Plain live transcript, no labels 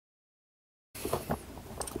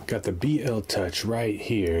Got the BLTouch right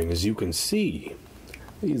here, and as you can see,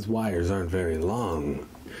 these wires aren't very long.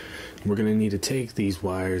 We're going to need to take these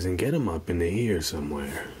wires and get them up into here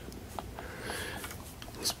somewhere.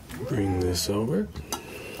 Let's bring this over.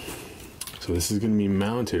 So this is going to be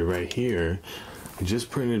mounted right here. I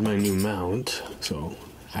just printed my new mount, so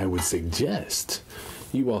I would suggest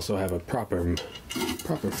you also have a proper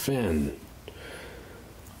fan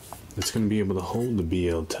that's going to be able to hold the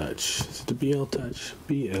BLTouch. Is it the BLTouch?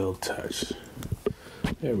 BLTouch.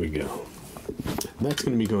 There we go. That's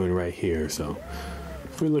going to be going right here. So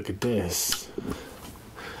if we look at this,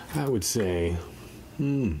 I would say,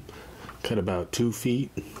 cut about 2 feet.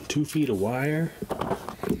 2 feet of wire.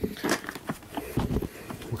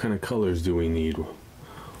 What kind of colors do we need?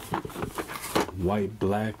 White,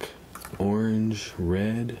 black, orange,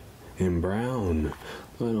 red, and brown.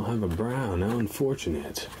 Well, I don't have a brown. How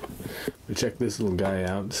unfortunate. But check this little guy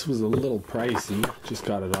out. This was a little pricey. Just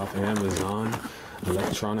got it off Amazon.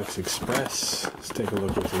 Electronics Express. Let's take a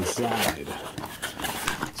look what's inside.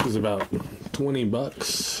 This was about 20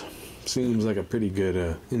 bucks. Seems like a pretty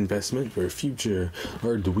good investment for future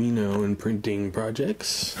Arduino and printing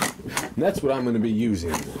projects. And that's what I'm going to be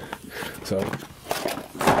using. So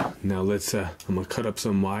now let's. I'm gonna cut up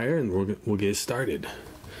some wire and we'll get started.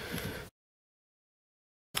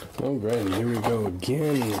 Alright, here we go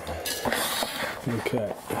again. We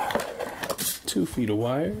cut 2 feet of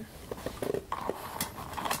wire.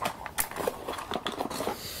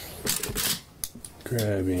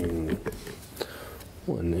 Grabbing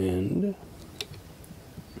one end.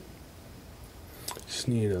 Just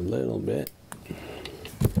need a little bit.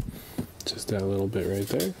 Just that little bit right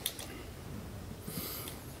there.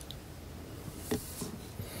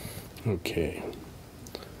 Okay.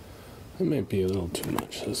 That might be a little too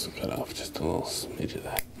much. Let's cut off just a little smidge of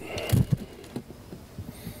that.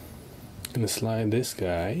 Gonna slide this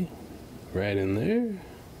guy right in there.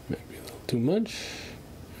 Might be a little too much.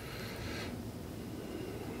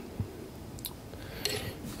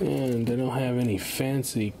 And I don't have any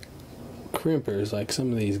fancy crimpers like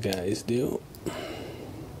some of these guys do.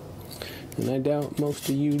 And I doubt most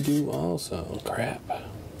of you do also. Crap.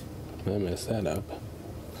 I messed that up.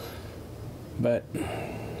 But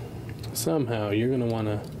somehow you're going to want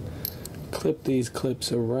to clip these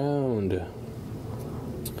clips around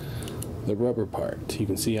the rubber part. You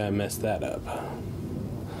can see I messed that up.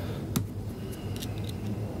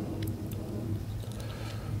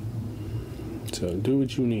 So do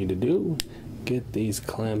what you need to do. Get these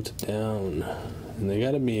clamped down. And they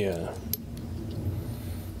got to be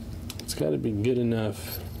it's got to be good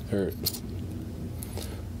enough, or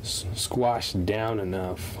squashed down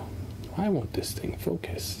enough. Why won't this thing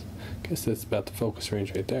focus? Guess that's about the focus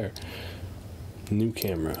range right there. New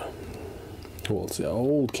camera. Well, it's an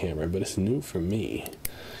old camera, but it's new for me.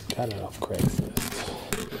 Got it off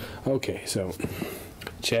Craigslist. Okay, so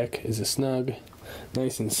check. Is it snug?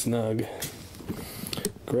 Nice and snug.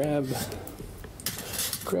 Grab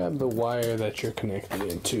the wire that you're connected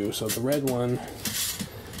into. So the red one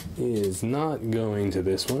is not going to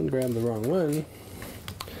this one. Grab the wrong one.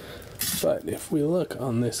 But if we look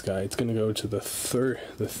on this guy, it's going to go to the 3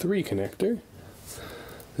 connector.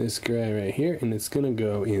 This guy right here, and it's going to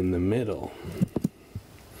go in the middle.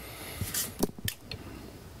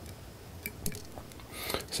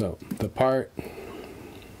 So the part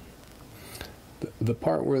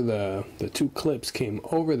where the 2 clips came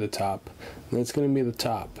over the top, that's going to be the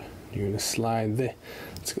top. You're going to slide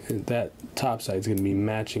that top side is going to be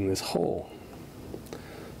matching this hole.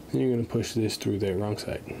 Then you're going to push this through there, wrong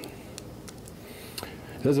side.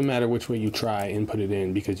 It doesn't matter which way you try and put it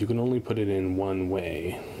in, because you can only put it in one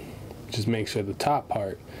way. Just make sure the top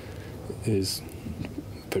part is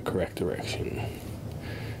the correct direction.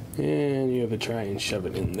 And you have to try and shove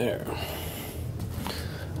it in there.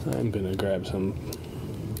 I'm going to grab some,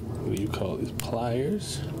 what do you call these,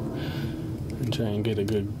 pliers, and try and get a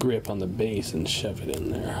good grip on the base and shove it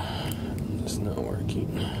in there. It's not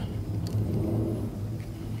working.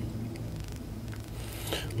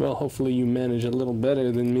 Well, hopefully you manage a little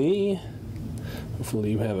better than me.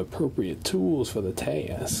 Hopefully you have appropriate tools for the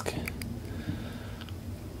task.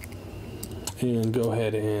 And go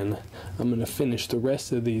ahead and I'm going to finish the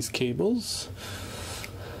rest of these cables.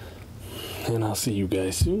 And I'll see you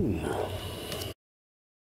guys soon.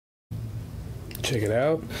 Check it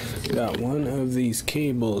out. Got one of these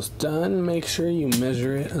cables done. Make sure you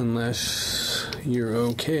measure it unless you're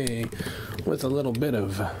okay with a little bit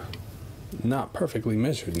of not perfectly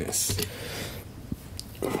measuredness.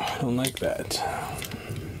 I don't like that.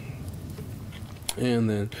 And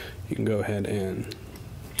then you can go ahead and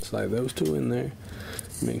slide those 2 in there.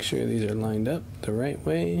 Make sure these are lined up the right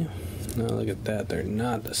way. Now look at that, they're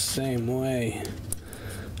not the same way.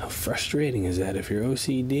 How frustrating is that if you're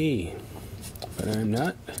OCD? But I'm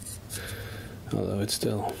not. Although it's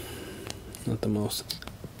still not the most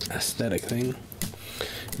aesthetic thing.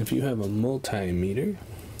 If you have a multimeter,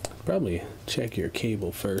 probably check your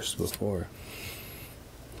cable first before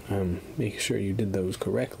make sure you did those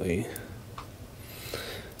correctly.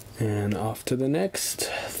 And off to the next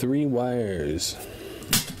 3 wires.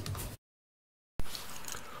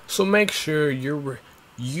 So make sure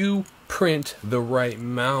you print the right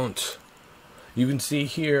mount. You can see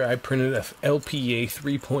here I printed a LPA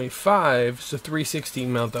 3.5. It's a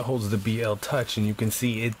 316 mount that holds the BLTouch, and you can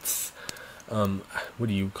see it's what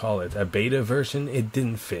do you call it? A beta version. It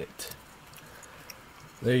didn't fit.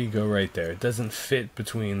 There you go, right there. It doesn't fit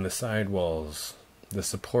between the side walls, the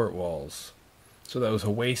support walls. So that was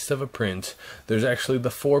a waste of a print. There's actually the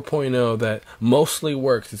 4.0 that mostly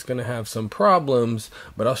works. It's going to have some problems,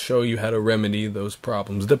 but I'll show you how to remedy those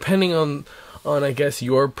problems depending on I guess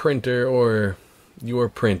your printer or your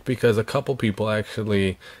print, because a couple people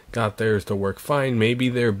actually got theirs to work fine. Maybe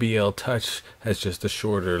their BLTouch has just a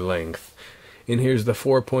shorter length. And here's the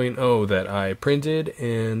 4.0 that I printed,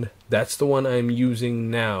 and that's the one I'm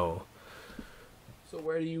using now. So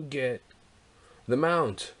where do you get the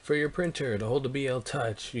mount for your printer to hold the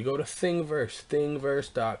BLTouch? You go to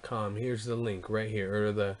thingiverse.com. Here's the link right here,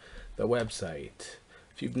 or the website.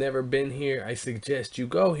 If you've never been here, I suggest you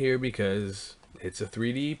go here because it's a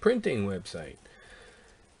 3D printing website.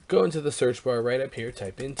 Go into the search bar right up here,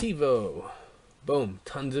 type in TEVO. Boom,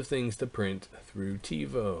 tons of things to print through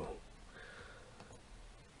TEVO.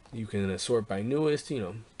 You can sort by newest, you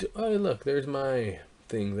know. Oh, look, there's my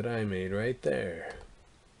thing that I made right there.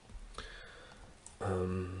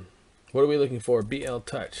 What are we looking for?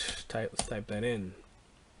 BLTouch. Let's type that in.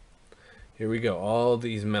 Here we go. All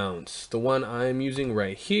these mounts. The one I'm using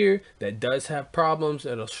right here that does have problems,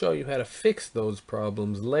 and I'll show you how to fix those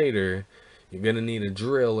problems later. You're going to need a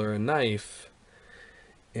drill or a knife.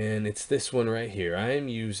 And it's this one right here. I'm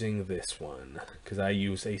using this one because I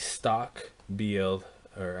use a stock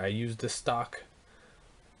I use the stock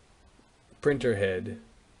printer head,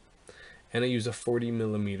 and I use a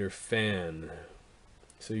 40mm fan.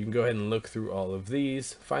 So you can go ahead and look through all of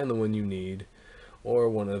these, find the one you need, or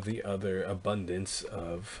one of the other abundance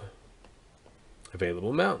of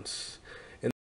available mounts.